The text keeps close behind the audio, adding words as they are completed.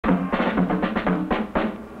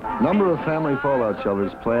Number of family fallout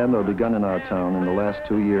shelters planned or begun in our town in the last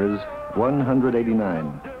 2 years,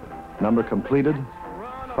 189. Number completed,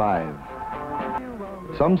 5.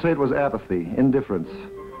 Some say it was apathy, indifference.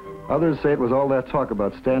 Others say it was all that talk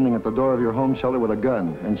about standing at the door of your home shelter with a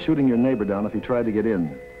gun and shooting your neighbor down if he tried to get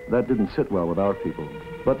in. That didn't sit well with our people.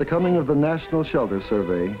 But the coming of the National Shelter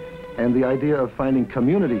Survey and the idea of finding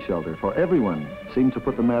community shelter for everyone seemed to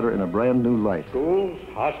put the matter in a brand new light. Schools,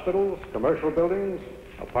 hospitals, commercial buildings,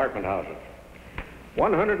 apartment houses.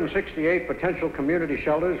 168 potential community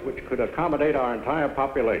shelters which could accommodate our entire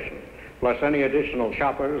population, plus any additional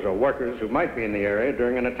shoppers or workers who might be in the area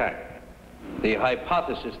during an attack. The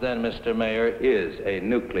hypothesis then, Mr. Mayor, is a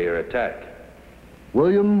nuclear attack.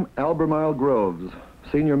 William Albemarle Groves,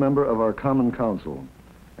 senior member of our Common Council,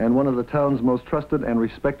 and one of the town's most trusted and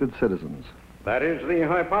respected citizens. That is the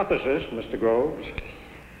hypothesis, Mr. Groves.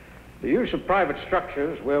 The use of private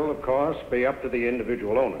structures will, of course, be up to the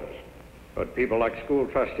individual owners. But people like school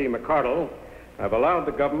trustee McCardle have allowed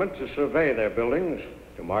the government to survey their buildings,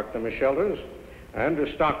 to mark them as shelters, and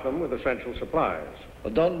to stock them with essential supplies.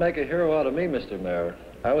 Well, don't make a hero out of me, Mr. Mayor.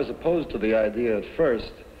 I was opposed to the idea at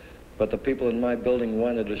first, but the people in my building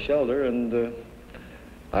wanted a shelter, and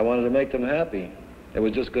I wanted to make them happy. It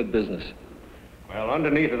was just good business. Well,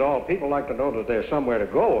 underneath it all, people like to know that there's somewhere to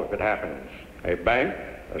go if it happens. A bank,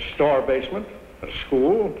 a store basement, a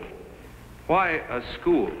school. Why a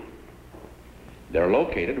school? They're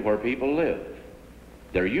located where people live.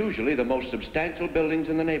 They're usually the most substantial buildings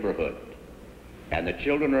in the neighborhood, and the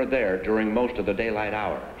children are there during most of the daylight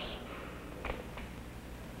hours.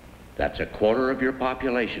 That's a quarter of your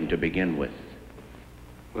population to begin with.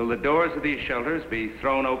 Will the doors of these shelters be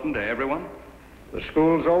thrown open to everyone? The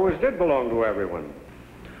schools always did belong to everyone.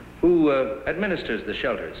 Who administers the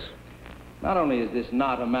shelters? Not only is this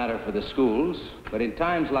not a matter for the schools, but in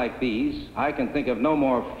times like these, I can think of no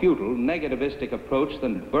more futile, negativistic approach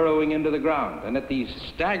than burrowing into the ground, and at these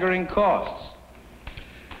staggering costs.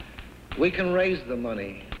 We can raise the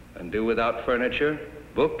money. And do without furniture,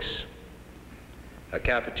 books, a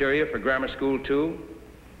cafeteria for grammar school 2,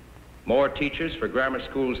 more teachers for grammar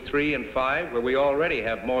schools 3 and 5, where we already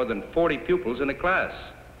have more than 40 pupils in a class.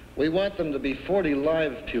 We want them to be 40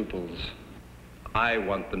 live pupils. I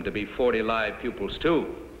want them to be 40 live pupils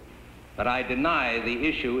too. But I deny the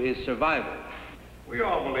issue is survival. We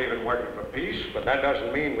all believe in working for peace, but that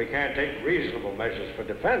doesn't mean we can't take reasonable measures for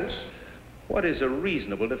defense. What is a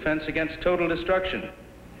reasonable defense against total destruction?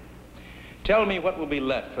 Tell me what will be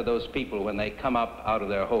left for those people when they come up out of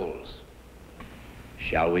their holes.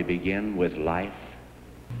 Shall we begin with life?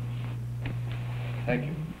 Thank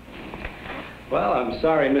you. Well, I'm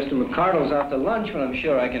sorry Mr. McCardle's out to lunch, but I'm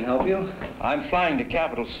sure I can help you. I'm flying to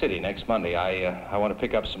Capital City next Monday. I want to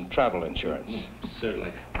pick up some travel insurance.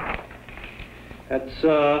 Certainly. That's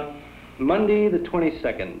Monday the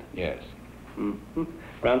 22nd. Yes. Mm-hmm.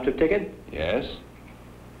 Round trip ticket? Yes.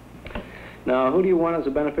 Now, who do you want as a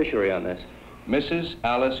beneficiary on this? Mrs.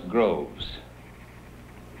 Alice Groves,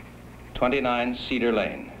 29 Cedar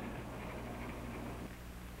Lane.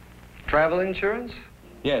 Travel insurance?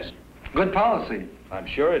 Yes. Good policy. I'm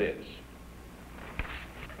sure it is.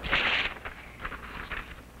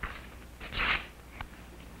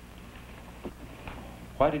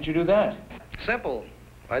 Why did you do that? Simple.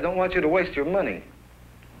 I don't want you to waste your money.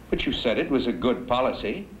 But you said it was a good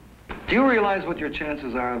policy. Do you realize what your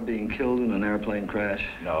chances are of being killed in an airplane crash?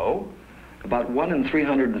 No. About 1 in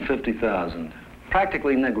 350,000.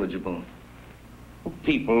 Practically negligible.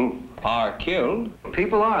 People are killed.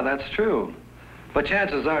 People are, that's true. But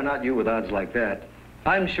chances are not you with odds like that.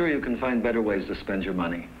 I'm sure you can find better ways to spend your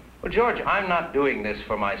money. Well, George, I'm not doing this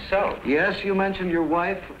for myself. Yes, you mentioned your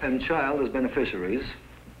wife and child as beneficiaries.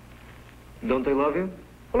 Don't they love you?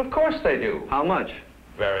 Well, of course they do. How much?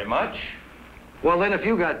 Very much. Well, then if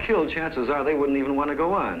you got killed, chances are they wouldn't even want to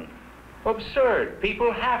go on. Absurd.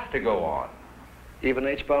 People have to go on. Even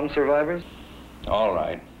H-bomb survivors? All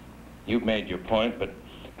right. You've made your point, but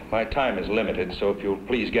my time is limited, so if you'll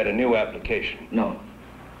please get a new application. No.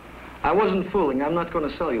 I wasn't fooling. I'm not going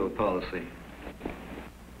to sell you a policy.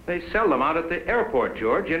 They sell them out at the airport,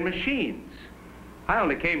 George, in machines. I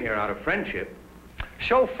only came here out of friendship.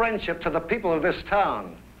 Show friendship to the people of this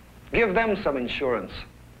town. Give them some insurance.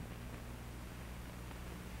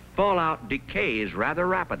 Fallout decays rather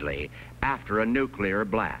rapidly after a nuclear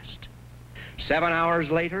blast. 7 hours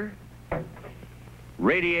later,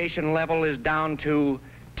 radiation level is down to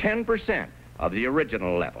 10% of the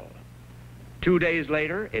original level. 2 days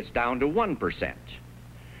later, it's down to 1%.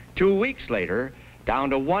 2 weeks later, down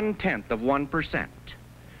to 0.1%,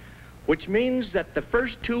 which means that the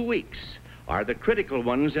first 2 weeks are the critical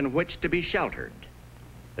ones in which to be sheltered.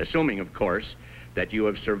 assuming, of course, that you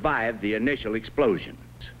have survived the initial explosions.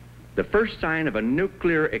 The first sign of a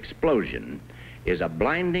nuclear explosion is a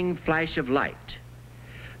blinding flash of light.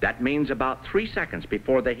 That means about 3 seconds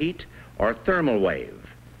before the heat or thermal wave.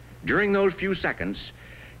 During those few seconds,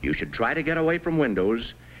 you should try to get away from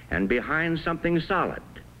windows and behind something solid.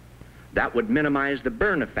 That would minimize the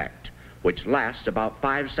burn effect, which lasts about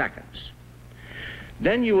 5 seconds.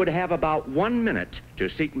 Then you would have about 1 minute to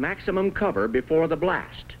seek maximum cover before the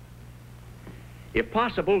blast. If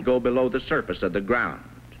possible, go below the surface of the ground.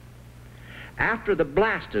 After the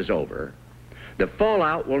blast is over, the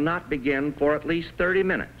fallout will not begin for at least 30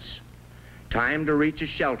 minutes. Time to reach a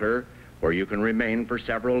shelter where you can remain for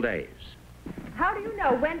several days. How do you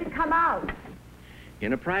know when to come out?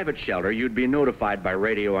 In a private shelter, you'd be notified by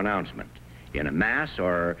radio announcement. In a mass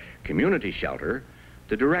or community shelter,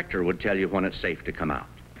 the director would tell you when it's safe to come out.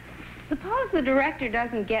 Suppose the director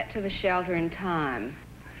doesn't get to the shelter in time.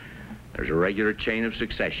 There's a regular chain of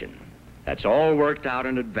succession. That's all worked out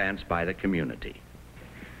in advance by the community.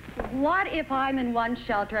 What if I'm in one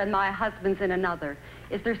shelter and my husband's in another?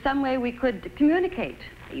 Is there some way we could communicate?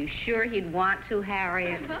 Are you sure he'd want to,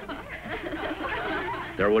 Harriet?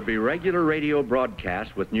 There would be regular radio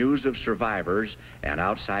broadcasts with news of survivors and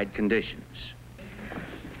outside conditions.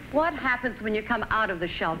 What happens when you come out of the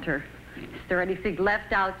shelter? Is there anything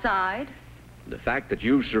left outside? The fact that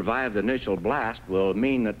you've survived the initial blast will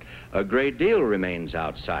mean that a great deal remains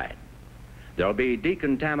outside. There'll be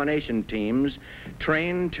decontamination teams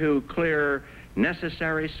trained to clear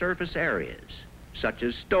necessary surface areas, such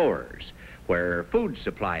as stores where food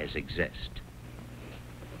supplies exist.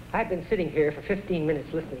 I've been sitting here for 15 minutes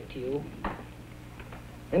listening to you,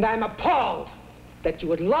 and I'm appalled that you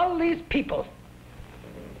would lull these people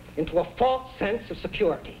into a false sense of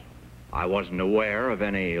security. I wasn't aware of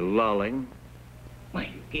any lulling.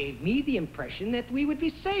 Why, you gave me the impression that we would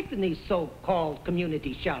be safe in these so-called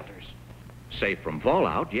community shelters. Safe from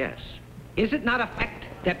fallout, yes. Is it not a fact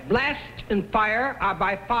that blast and fire are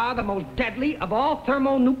by far the most deadly of all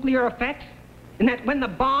thermonuclear effects? And that when the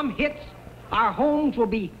bomb hits, our homes will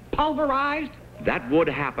be pulverized? That would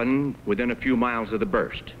happen within a few miles of the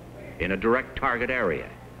burst, in a direct target area.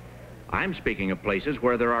 I'm speaking of places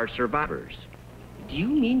where there are survivors. Do you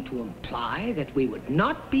mean to imply that we would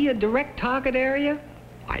not be a direct target area?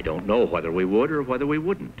 I don't know whether we would or whether we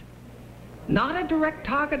wouldn't. Not a direct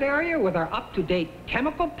target area with our up-to-date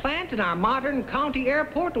chemical plant and our modern county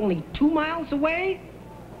airport only 2 miles away?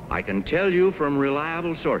 I can tell you from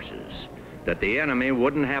reliable sources that the enemy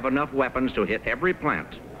wouldn't have enough weapons to hit every plant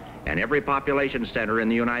and every population center in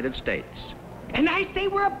the United States. And I say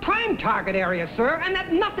we're a prime target area, sir, and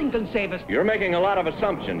that nothing can save us. You're making a lot of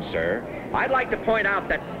assumptions, sir. I'd like to point out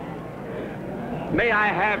that... May I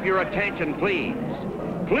have your attention, please?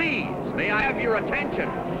 Please, may I have your attention?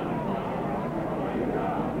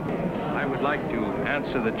 I would like to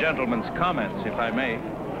answer the gentleman's comments, if I may.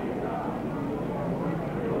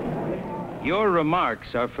 Your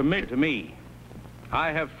remarks are familiar to me.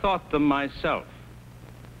 I have thought them myself.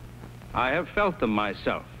 I have felt them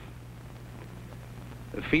myself.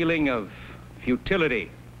 The feeling of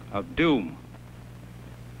futility, of doom.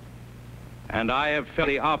 And I have felt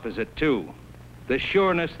the opposite, too. The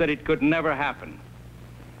sureness that it could never happen.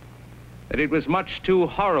 That it was much too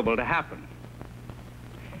horrible to happen.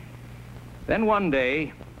 Then one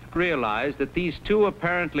day, I realized that these two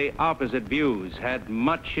apparently opposite views had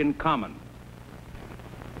much in common.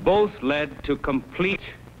 Both led to complete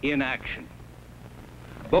inaction.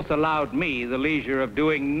 Both allowed me the leisure of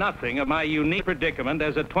doing nothing of my unique predicament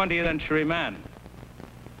as a 20th century man.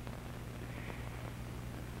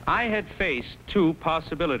 I had faced two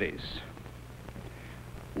possibilities: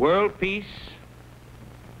 world peace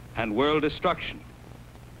and world destruction.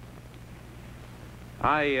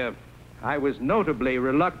 I was notably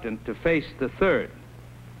reluctant to face the third,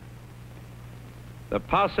 the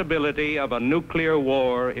possibility of a nuclear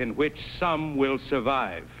war in which some will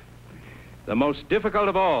survive. The most difficult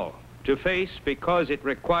of all to face because it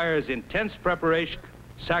requires intense preparation,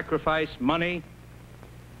 sacrifice, money,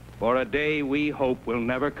 for a day we hope will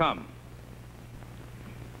never come.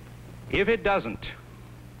 If it doesn't,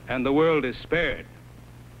 and the world is spared,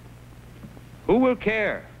 who will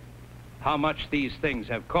care how much these things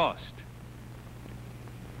have cost?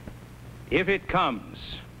 If it comes,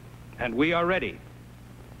 and we are ready,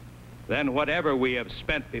 then whatever we have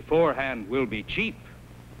spent beforehand will be cheap.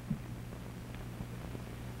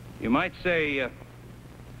 You might say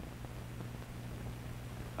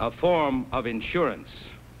a form of insurance.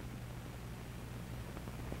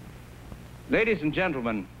 Ladies and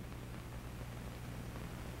gentlemen,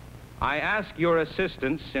 I ask your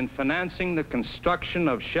assistance in financing the construction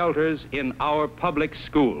of shelters in our public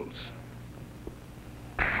schools.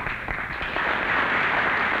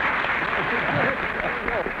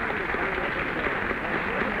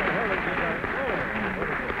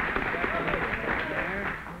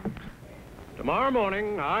 Tomorrow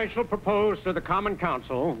morning, I shall propose to the Common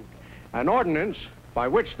Council an ordinance by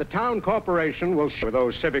which the town corporation will share with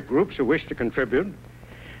those civic groups who wish to contribute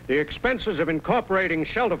the expenses of incorporating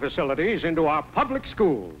shelter facilities into our public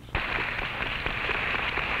schools.